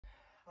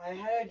I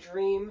had a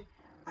dream.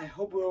 I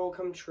hope it will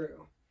come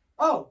true.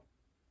 Oh,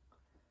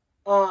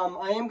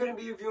 I am going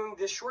to be reviewing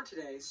this short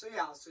today. So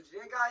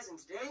today, guys, and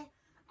today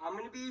I'm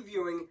going to be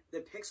reviewing the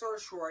Pixar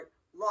short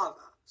Lava.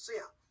 So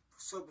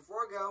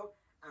before I go,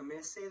 I'm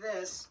going to say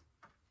this.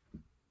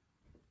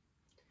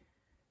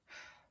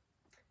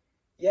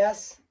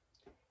 Yes,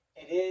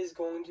 it is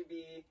going to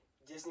be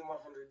Disney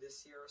 100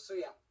 this year. So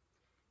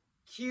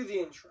cue the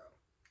intro.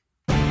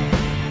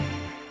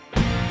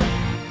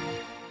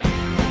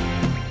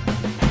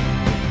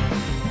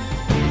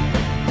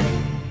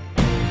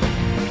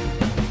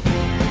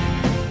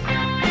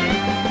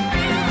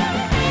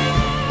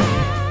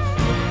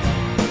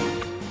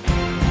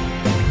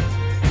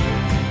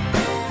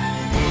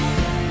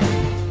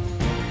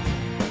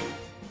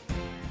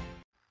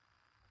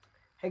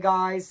 Hey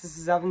guys, this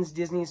is Evan's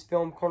Disney's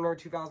Film Corner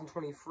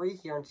 2023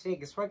 here, and today,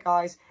 guess what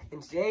guys?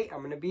 And today, I'm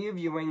going to be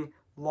reviewing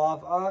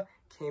Lava,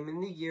 came in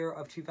the year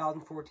of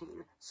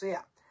 2014.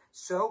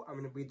 So I'm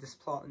going to read this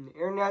plot on the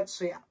internet.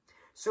 So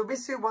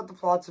basically what the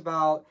plot's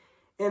about,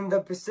 in the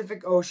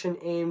Pacific Ocean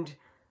aimed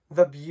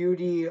the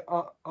beauty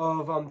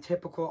of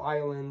typical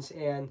islands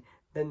and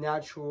the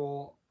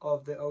natural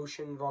of the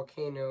ocean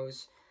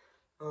volcanoes.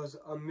 It was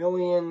a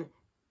million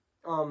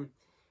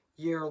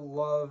year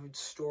loved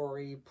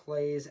story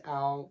plays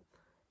out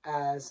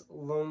as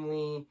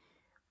lonely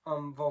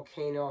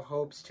volcano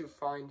hopes to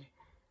find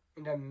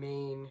a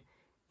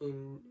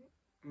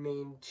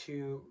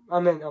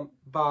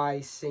by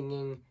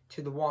singing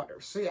to the water.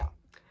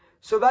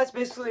 So that's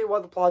basically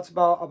what the plot's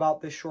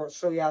about this short.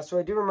 So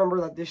I do remember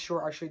that this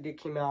short actually did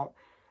came out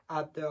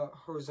at the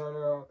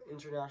Horizontal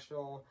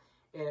International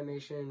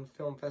Animation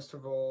Film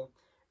Festival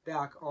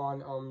back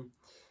on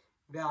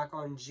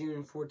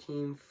June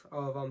 14th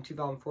of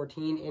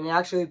 2014, and it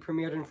actually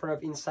premiered in front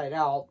of Inside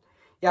Out.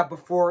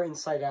 Before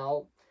Inside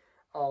Out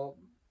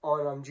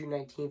on June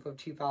 19th of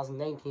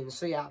 2019.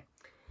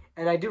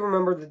 And I do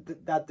remember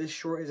that this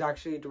short is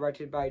actually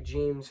directed by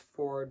James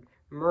Ford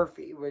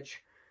Murphy,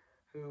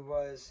 who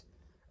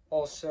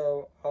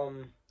also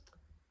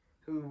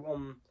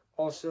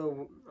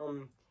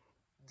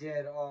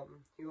did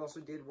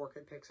work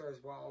at Pixar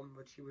as well,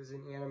 but he was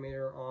an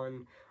animator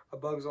on A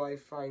Bug's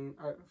Life,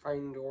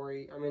 Finding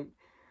Dory.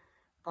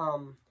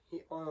 On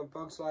A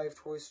Bug's Life,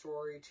 Toy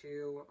Story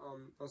 2,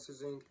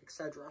 Monsters Inc.,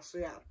 etc.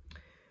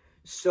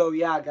 So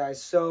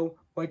guys. So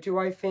what do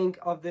I think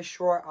of this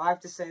short? I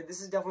have to say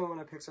this is definitely one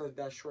of Pixar's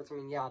best shorts.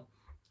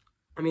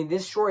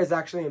 This short is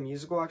actually a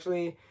musical,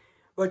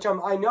 which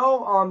I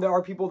know there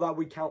are people that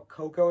would count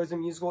Coco as a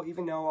musical,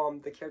 even though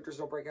the characters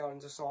don't break out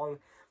into song.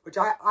 Which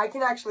I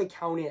can actually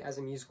count it as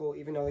a musical,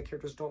 even though the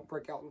characters don't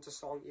break out into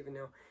song, even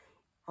though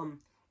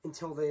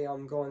until they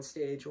go on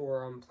stage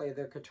or play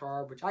their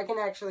guitar, which I can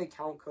actually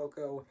count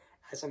Coco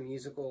as a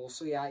musical.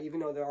 So even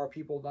though there are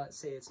people that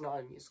say it's not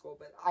a musical,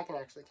 but I can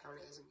actually count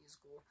it as a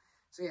musical.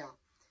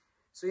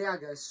 So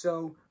guys.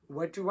 So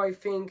what do I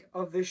think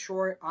of this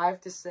short? I have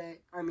to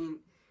say,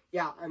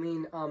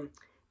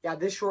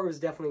 this short was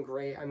definitely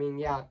great.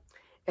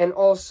 And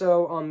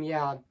also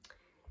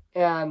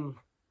and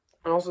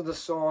also the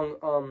song,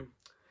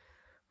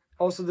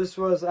 also this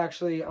was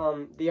actually,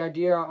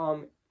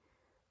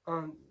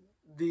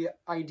 the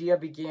idea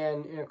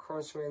began in a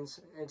coincidence,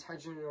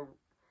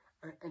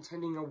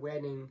 attending a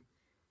wedding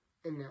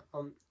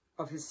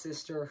of his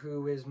sister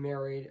who is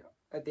married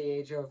at the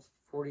age of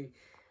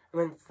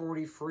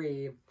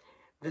 43.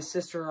 The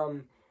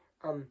sister,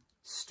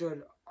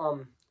 stood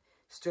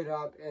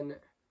up and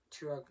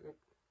to a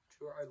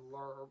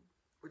lure,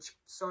 which,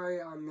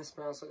 sorry, I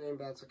mispronounced the name,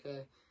 but that's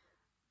okay.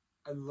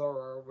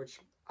 Allura, which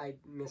I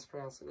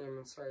mispronounced the name,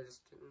 and sorry, I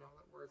just didn't know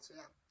that word.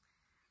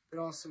 But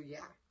also,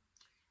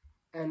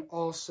 and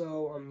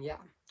also,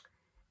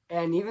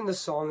 and even the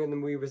song in the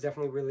movie was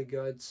definitely really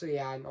good.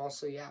 And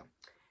also,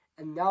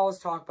 and now let's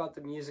talk about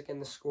the music and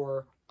the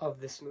score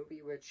of this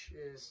movie, which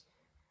is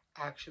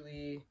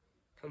actually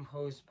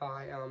composed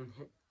by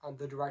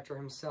the director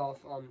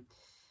himself,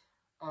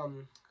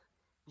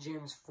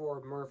 James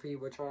Ford Murphy,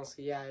 which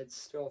honestly, it's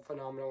still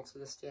phenomenal to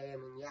this day.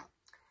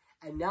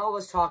 And now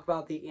let's talk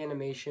about the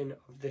animation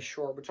of this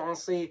short, which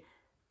honestly,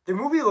 the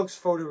movie looks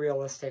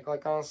photorealistic.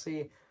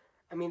 Honestly,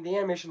 the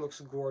animation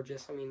looks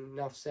gorgeous.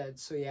 Enough said.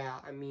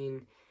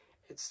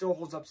 It still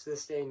holds up to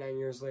this day, 9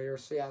 years later.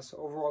 So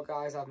overall,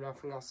 guys, I have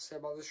nothing else to say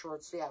about this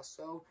short.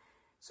 So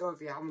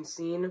if you haven't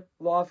seen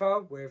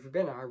Lava, where have you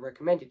been? I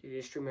recommend it. It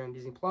is streaming on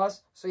Disney+.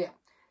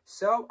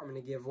 So I'm going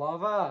to give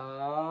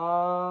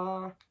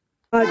Lava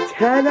a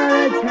 10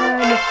 out of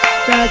 10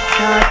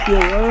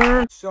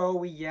 spectacular.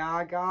 So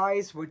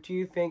guys, what do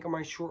you think of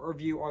my short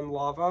review on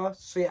Lava?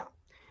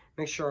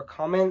 Make sure to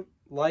comment,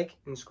 like,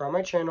 and subscribe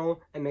my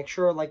channel, and make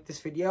sure to like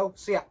this video.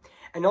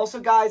 And also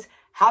guys,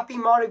 happy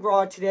Mardi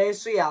Gras today.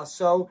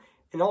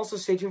 And also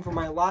stay tuned for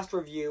my last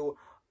review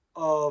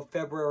of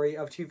February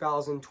of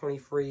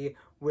 2023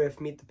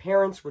 with Meet the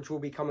Parents, which will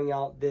be coming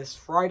out this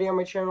Friday on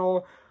my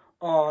channel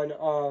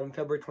on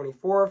February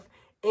 24th.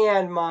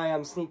 And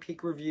my sneak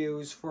peek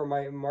reviews for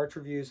my March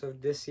reviews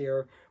of this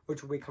year,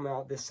 which will be coming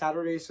out this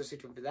Saturday, so stay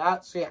tuned for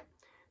that.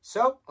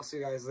 So, I'll see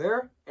you guys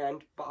there,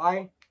 and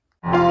bye.